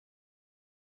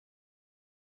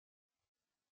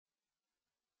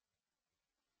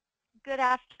Good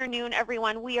afternoon,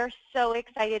 everyone. We are so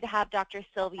excited to have Dr.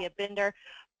 Silvia Binder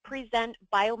present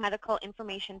Biomedical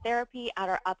Information Therapy at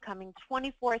our upcoming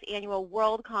 24th Annual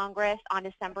World Congress on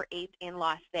December 8th in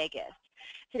Las Vegas.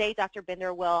 Today, Dr.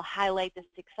 Binder will highlight this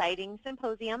exciting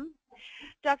symposium.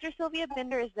 Dr. Silvia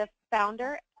Binder is the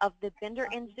founder of the Binder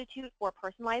Institute for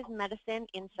Personalized Medicine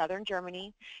in southern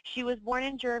Germany. She was born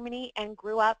in Germany and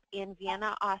grew up in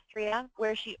Vienna, Austria,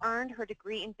 where she earned her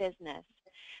degree in business.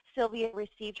 Silvia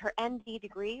received her ND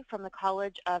degree from the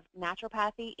College of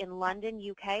Naturopathy in London,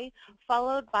 UK,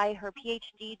 followed by her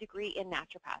PhD degree in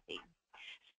naturopathy.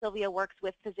 Silvia works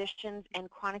with physicians and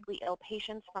chronically ill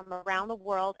patients from around the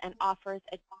world and offers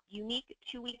a unique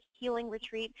 2-week healing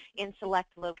retreat in select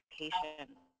locations.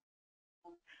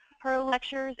 Her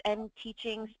lectures and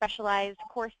teaching specialized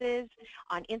courses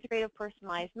on integrative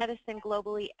personalized medicine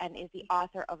globally, and is the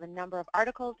author of a number of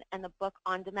articles and the book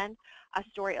On Demand, A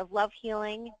Story of Love,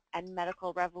 Healing, and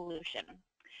Medical Revolution.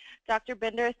 Dr.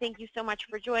 Binder, thank you so much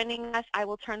for joining us. I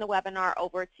will turn the webinar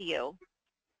over to you.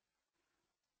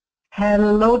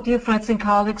 Hello, dear friends and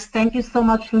colleagues. Thank you so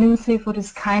much, Lindsay, for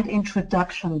this kind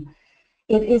introduction.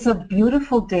 It is a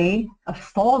beautiful day, a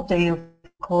fall day, of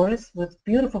course, with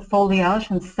beautiful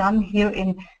foliage and sun here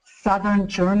in southern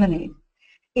Germany.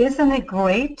 Isn't it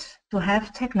great to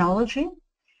have technology?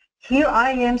 Here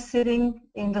I am sitting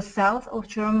in the south of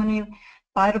Germany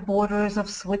by the borders of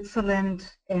Switzerland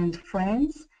and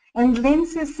France, and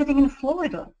Lindsay is sitting in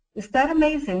Florida. Is that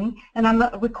amazing? And I'm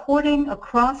recording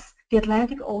across the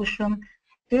Atlantic Ocean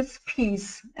this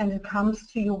piece, and it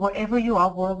comes to you wherever you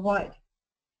are worldwide.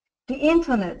 The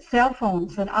internet, cell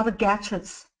phones, and other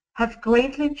gadgets have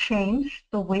greatly changed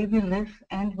the way we live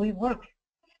and we work.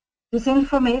 This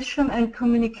information and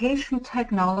communication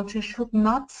technology should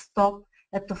not stop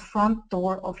at the front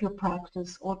door of your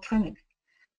practice or clinic.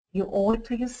 You owe it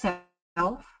to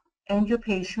yourself and your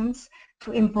patients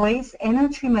to embrace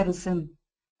energy medicine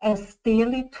as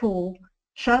daily tool,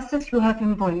 just as you have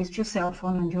embraced your cell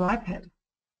phone and your iPad.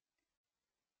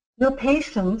 Your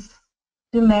patients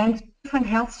demand different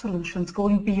health solutions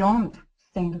going beyond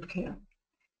standard care.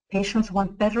 Patients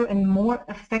want better and more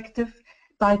effective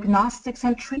diagnostics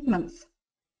and treatments.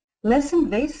 Less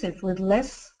invasive with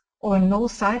less or no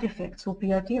side effects would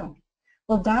be ideal.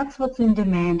 Well, that's what's in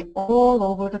demand all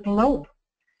over the globe.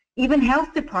 Even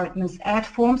health departments add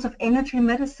forms of energy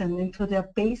medicine into their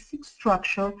basic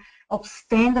structure of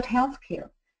standard health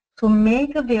care to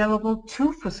make available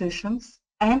to physicians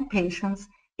and patients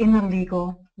in a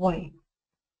legal way.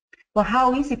 Well,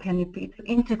 how easy can it be to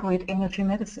integrate energy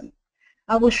medicine?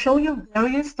 I will show you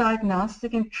various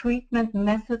diagnostic and treatment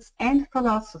methods and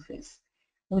philosophies,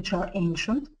 which are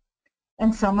ancient,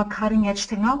 and some are cutting-edge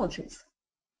technologies.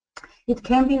 It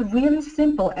can be really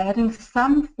simple, adding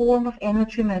some form of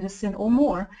energy medicine or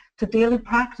more to daily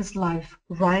practice life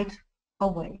right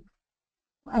away.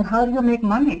 And how do you make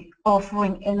money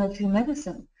offering energy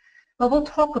medicine? Well, we'll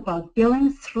talk about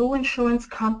billing through insurance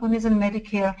companies and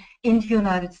Medicare in the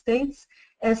United States,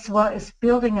 as well as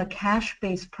building a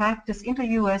cash-based practice in the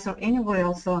US or anywhere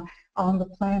else on the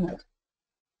planet.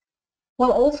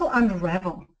 We'll also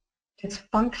unravel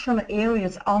dysfunctional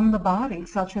areas on the body,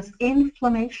 such as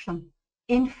inflammation,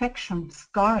 infection,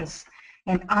 scars,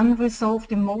 and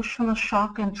unresolved emotional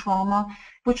shock and trauma,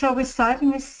 which are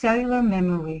residing as cellular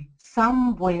memory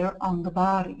somewhere on the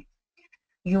body.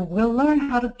 You will learn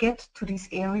how to get to these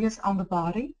areas on the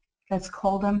body, let's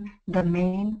call them the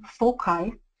main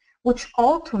foci, which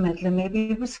ultimately may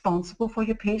be responsible for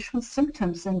your patient's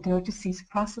symptoms and their disease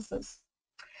processes.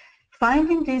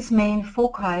 Finding these main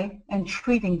foci and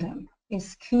treating them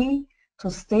is key to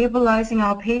stabilizing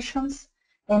our patients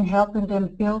and helping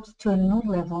them build to a new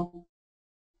level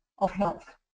of health.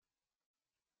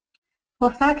 The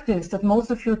fact is that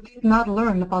most of you did not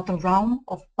learn about the realm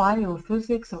of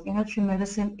biophysics or energy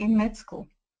medicine in med school.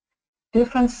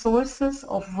 Different sources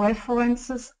of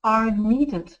references are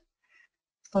needed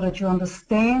so that you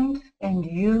understand and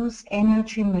use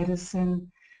energy medicine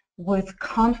with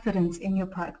confidence in your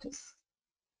practice.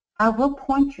 I will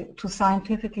point you to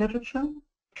scientific literature,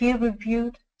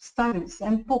 peer-reviewed studies,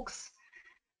 and books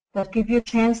that give you a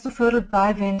chance to further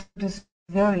dive into this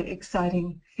very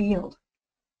exciting field.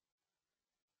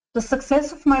 The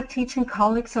success of my teaching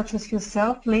colleagues such as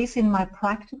yourself lays in my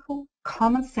practical,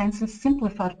 common sense, and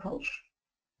simplified approach.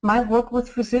 My work with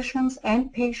physicians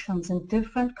and patients in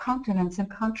different continents and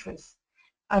countries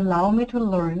allow me to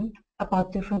learn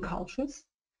about different cultures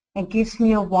and gives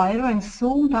me a wider and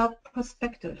zoomed out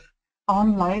perspective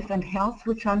on life and health,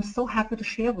 which I'm so happy to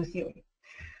share with you.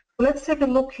 Let's take a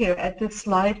look here at this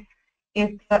slide.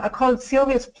 I call it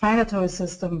Silvia's planetary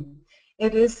system.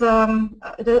 It is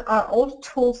there are all the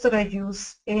tools that I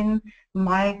use in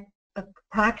my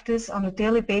practice on a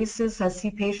daily basis. I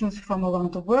see patients from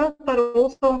around the world, but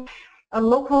also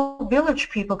local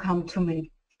village people come to me.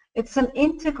 It's an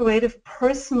integrative,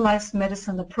 personalized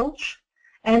medicine approach,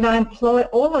 and I employ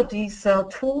all of these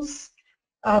tools.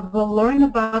 We'll learn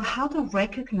about how to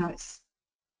recognize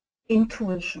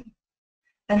intuition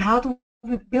and how do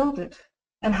we build it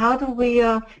and how do we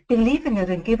believe in it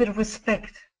and give it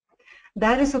respect.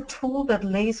 That is a tool that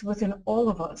lays within all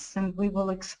of us, and we will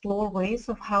explore ways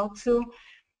of how to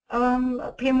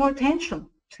pay more attention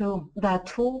to that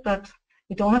tool that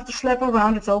you don't have to schlep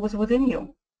around, it's always within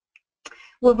you.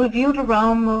 We'll review the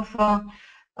realm of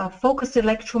focused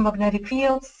electromagnetic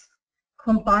fields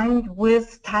combined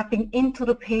with tapping into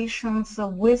the patient's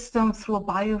wisdom through a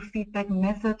biofeedback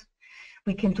method.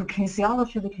 We can do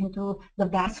kinesiology, we can do the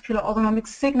vascular autonomic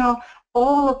signal,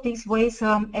 all of these ways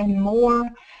and more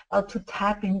to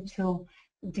tap into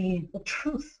the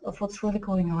truth of what's really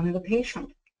going on in the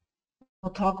patient.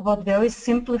 We'll talk about very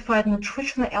simplified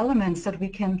nutritional elements that we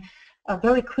can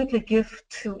very quickly give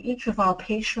to each of our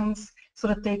patients so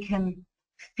that they can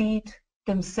feed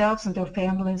themselves and their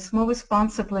families more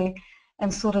responsibly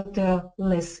and so that they're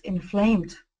less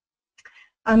inflamed.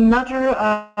 Another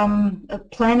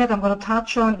planet I'm going to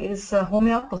touch on is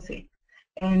homeopathy.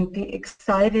 And the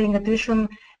exciting addition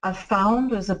I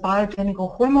found is the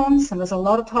bioidentical hormones, and there's a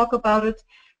lot of talk about it,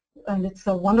 and it's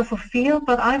a wonderful field,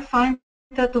 but I find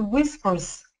that the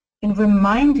whispers in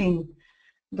reminding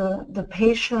the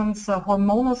patient's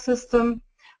hormonal system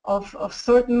of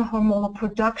certain hormonal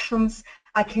productions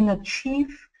I can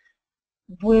achieve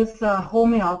with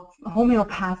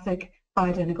homeopathic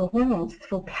bioidentical hormones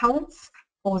through pellets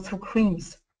or through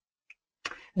creams.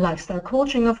 Lifestyle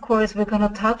coaching, of course, we're going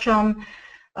to touch on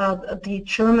the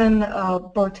German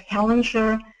Bert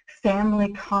Hellinger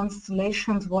family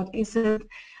constellations. What is it?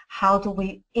 How do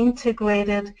we integrate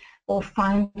it or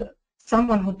find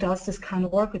someone who does this kind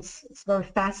of work? It's very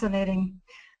fascinating.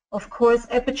 Of course,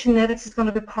 epigenetics is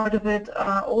going to be part of it.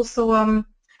 Also,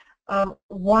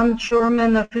 one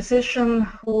German physician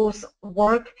whose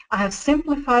work I have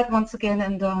simplified once again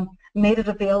and made it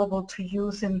available to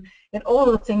use in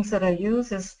all the things that I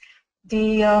use is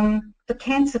the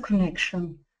cancer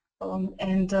connection.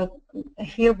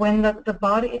 Here, when the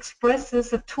body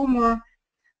expresses a tumor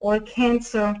or a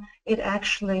cancer, it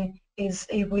actually is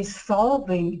a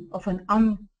resolving of an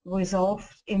unresolved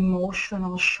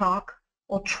emotional shock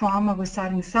or trauma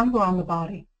residing somewhere on the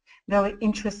body. Very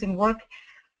interesting work.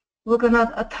 We're going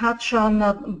to touch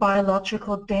on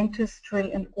biological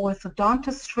dentistry and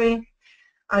orthodontistry.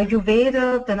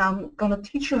 Ayurveda, then I'm going to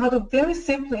teach you how to very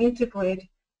simply integrate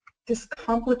this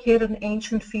complicated and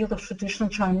ancient field of traditional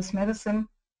Chinese medicine.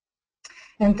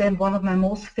 And then one of my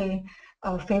most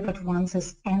favorite ones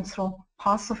is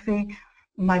anthroposophy.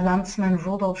 My landsman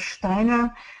Rudolf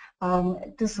Steiner.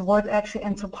 This word actually,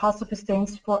 anthroposophy,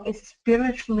 stands for a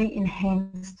spiritually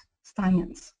enhanced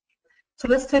science. So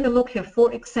let's take a look here.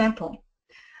 For example,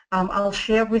 I'll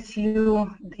share with you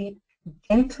the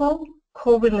dental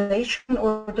correlation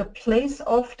or the place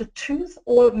of the tooth,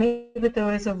 or maybe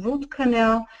there is a root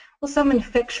canal or some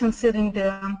infection sitting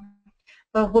there.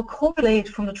 Will correlate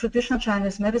from the traditional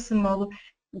Chinese medicine model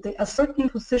a certain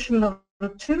position of the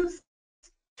tooth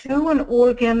to an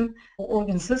organ or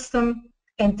organ system,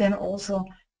 and then also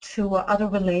to other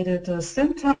related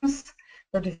symptoms.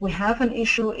 That if we have an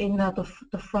issue in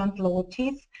the front lower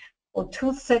teeth or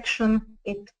tooth section,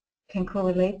 it can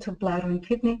correlate to bladder and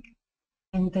kidney,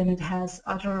 and then it has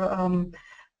other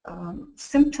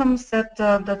symptoms that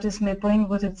this may bring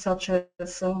with it, such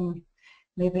as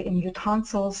maybe in your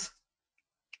tonsils,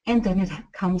 and then it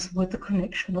comes with the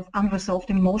connection of unresolved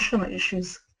emotional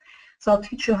issues. So I'll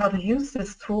teach you how to use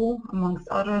this tool, amongst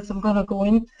others. I'm going to go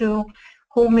into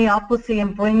homeopathy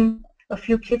and bring a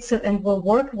few kids and we'll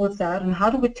work with that. And how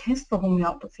do we test for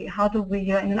homeopathy? How do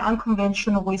we, in an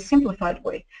unconventional way, simplified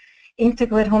way,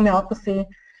 integrate homeopathy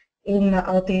in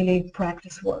our daily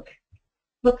practice work?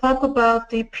 We'll talk about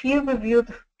the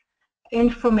peer-reviewed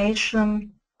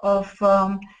information of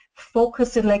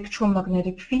focused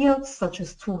electromagnetic fields, such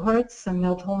as 2 Hertz and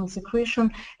melatonin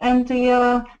secretion, and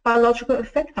the biological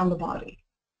effect on the body.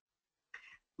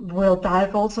 We'll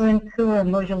dive also into, I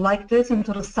know you like this,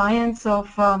 into the science of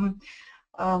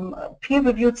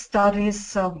peer-reviewed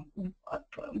studies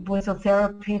with a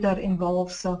therapy that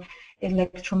involves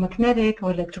electromagnetic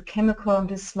or electrochemical on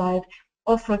this slide,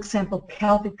 or for example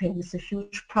pelvic pain is a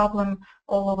huge problem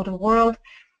all over the world,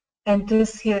 and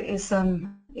this here is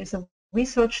a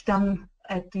research done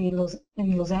at in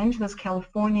Los Angeles,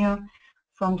 California,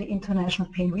 from the International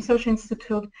Pain Research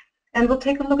Institute. And we'll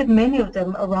take a look at many of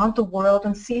them around the world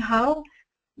and see how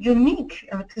unique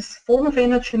this form of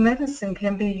energy medicine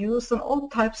can be used on all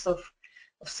types of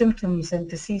symptoms and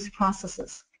disease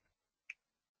processes.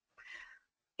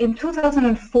 In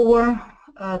 2004,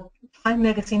 Time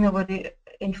magazine already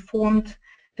informed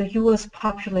the US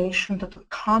population that the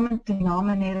common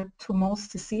denominator to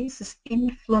most disease is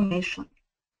inflammation.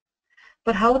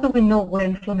 But how do we know where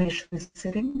inflammation is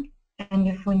sitting? And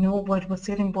if we know where it was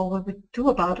sitting, what will we do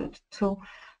about it to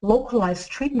localize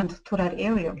treatment to that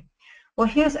area? Well,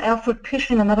 here's Alfred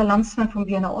Pischin, another landsman from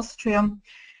Vienna, Austria.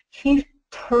 He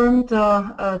termed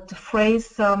the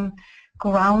phrase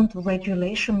ground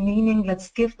regulation, meaning let's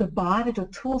give the body the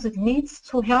tools it needs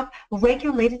to help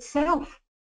regulate itself.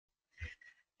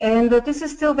 And this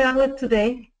is still valid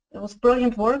today. It was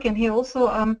brilliant work, and he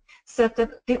also said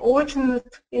that the origin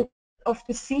of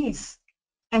disease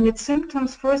and its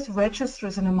symptoms first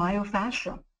registers in a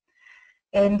myofascia.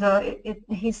 And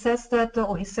he says that,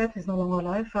 or he said, he's no longer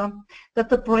alive, that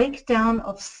the breakdown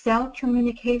of cell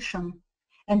communication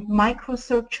and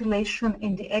microcirculation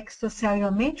in the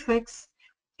extracellular matrix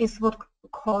is what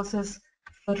causes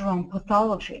further on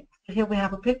pathology. Here we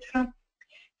have a picture.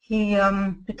 He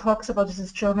talks about, this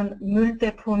is German,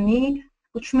 Mülldeponie,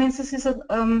 which means this is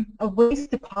a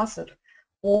waste deposit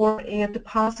or a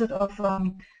deposit of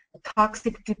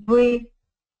toxic debris,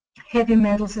 heavy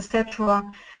metals, etc.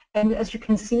 And as you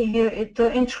can see here, it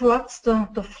interrupts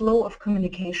the flow of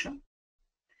communication.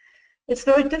 It's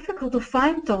very difficult to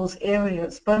find those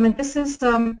areas, but I mean, this is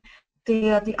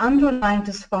the underlying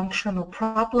dysfunction or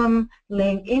problem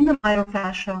laying in the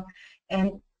myofascia,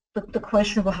 and the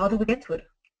question, well, how do we get to it?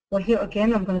 Well, here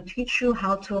again, I'm going to teach you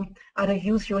how to either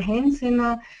use your hands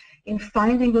in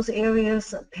finding those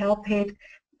areas, palpate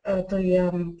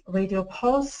the radial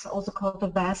pulse, also called the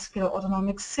vascular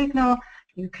autonomic signal.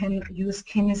 You can use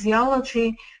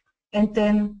kinesiology, and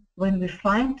then when we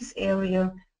find this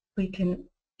area, we can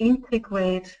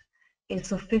integrate a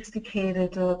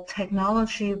sophisticated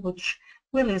technology which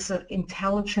really is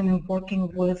intelligent in working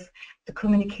with the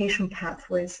communication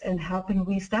pathways and helping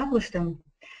reestablish them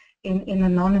in a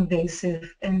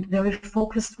non-invasive and very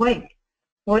focused way.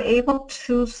 We're able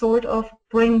to sort of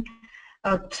bring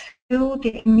to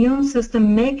the immune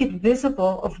system, make it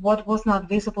visible of what was not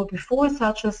visible before,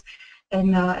 such as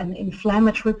an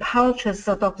inflammatory pouch, as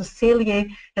Dr. Cellier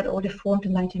had already formed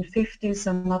in the 1950s,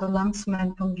 another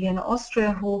lungsman from Vienna,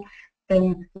 Austria, who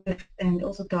then lived and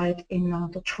also died in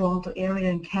the Toronto area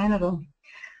in Canada.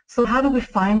 So how do we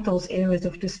find those areas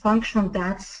of dysfunction?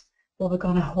 That's what we're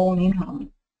going to hone in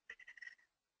on.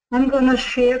 I'm going to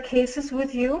share cases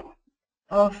with you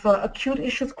of acute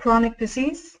issues chronic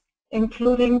disease,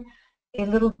 including a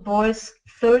little boy's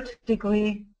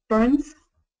third-degree burns.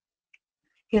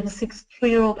 Here's a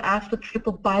 62-year-old after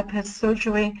triple bypass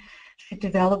surgery. She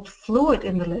developed fluid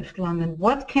in the left lung. And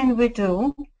what can we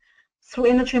do through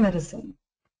energy medicine?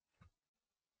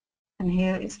 And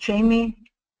here is Jamie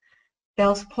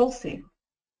Bell's palsy.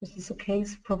 This is a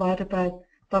case provided by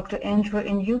Dr. Andrew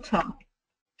in Utah.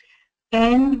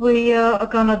 And we are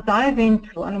going to dive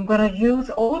into, and I'm going to use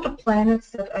all the planets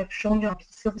that I've shown you,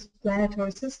 Silvia's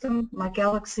planetary system, my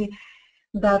galaxy,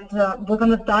 that we're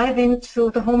going to dive into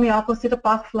the homeopathy, the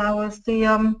Bach flowers,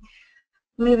 the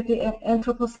maybe the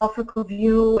anthroposophical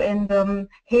view and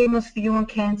Hama's view on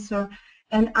cancer,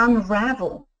 and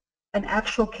unravel an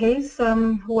actual case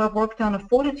who I worked on, a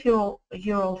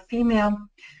 42-year-old female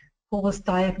who was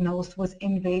diagnosed with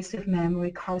invasive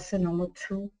mammary carcinoma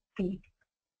 2B.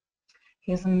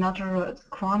 Here's another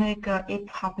chronic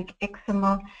atopic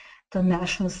eczema. The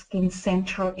National Skin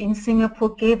Center in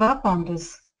Singapore gave up on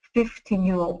this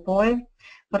 15-year-old boy,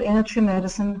 but energy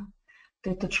medicine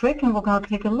did the trick, and we're going to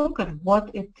take a look at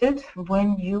what it did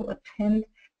when you attend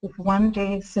this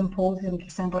one-day symposium,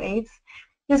 December 8th.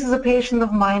 This is a patient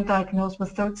of mine diagnosed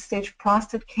with third-stage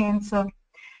prostate cancer,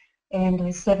 and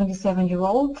he's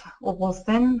 77-year-old, or was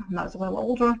then, now as well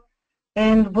older.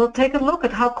 And we'll take a look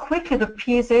at how quickly the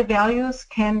PSA values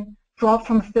can drop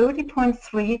from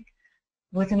 30.3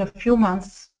 within a few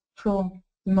months to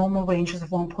normal ranges of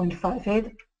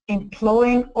 1.58,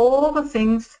 employing all the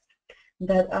things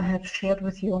that I have shared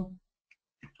with you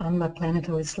on my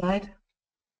planetary slide.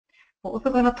 We're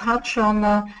also going to touch on,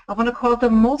 I want to call it the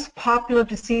most popular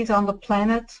disease on the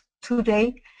planet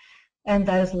today, and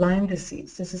that is Lyme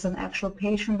disease. This is an actual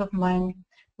patient of mine,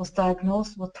 was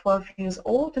diagnosed with 12 years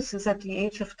old. This is at the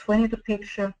age of 20, the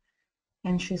picture,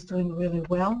 and she's doing really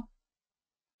well.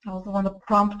 I also want to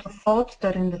prompt the thought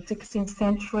that in the 16th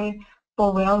century,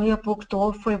 Borrelia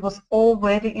burgdorferi was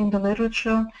already in the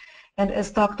literature, and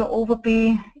as Dr.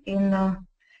 Overby in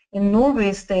in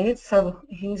Norway states, so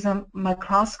he's a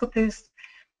microscopist,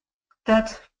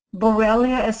 that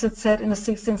Borrelia, as it said in the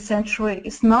 16th century,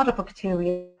 is not a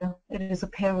bacteria, it is a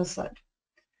parasite.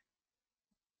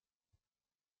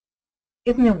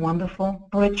 Isn't it wonderful,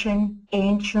 bridging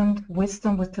ancient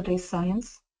wisdom with today's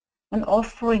science and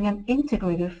offering an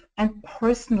integrative and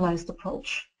personalized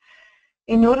approach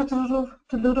in order to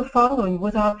do the following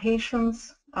with our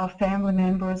patients, our family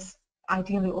members,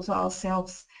 ideally also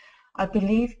ourselves. I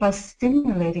believe by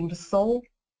stimulating the soul,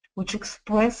 which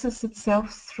expresses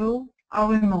itself through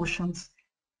our emotions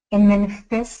and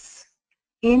manifests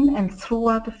in and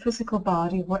throughout the physical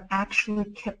body, we're actually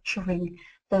capturing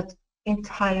that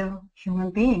entire human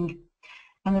being.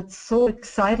 And it's so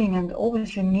exciting and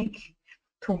always unique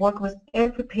to work with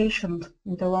every patient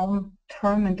in their own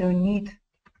term and their need.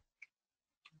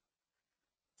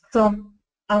 So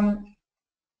I'm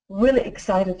really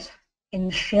excited in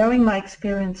sharing my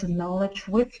experience and knowledge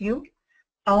with you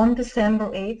on December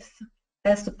 8th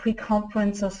as the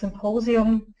Pre-Conference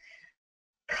Symposium.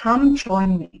 Come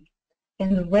join me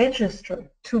and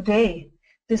register today.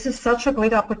 This is such a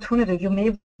great opportunity. You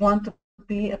may want to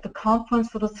be at the conference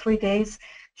for the 3 days.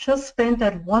 Just spend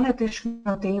that one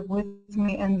additional day with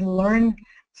me and learn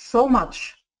so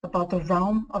much about the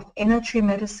realm of energy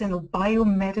medicine or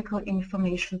biomedical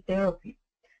information therapy.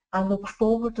 I look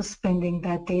forward to spending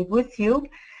that day with you,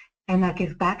 and I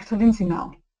give back to Lindsay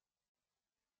now.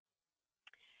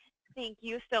 Thank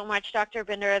you so much, Dr.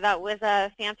 Binder. That was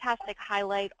a fantastic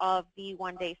highlight of the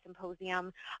one-day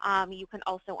symposium. You can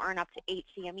also earn up to 8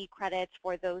 CME credits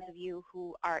for those of you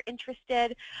who are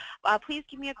interested. Please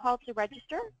give me a call to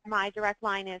register. My direct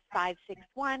line is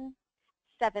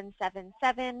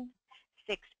 561-777-6807.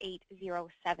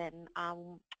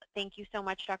 Thank you so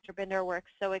much, Dr. Binder. We're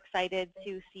so excited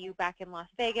to see you back in Las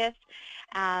Vegas,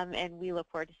 and we look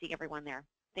forward to seeing everyone there.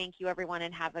 Thank you, everyone,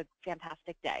 and have a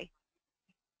fantastic day.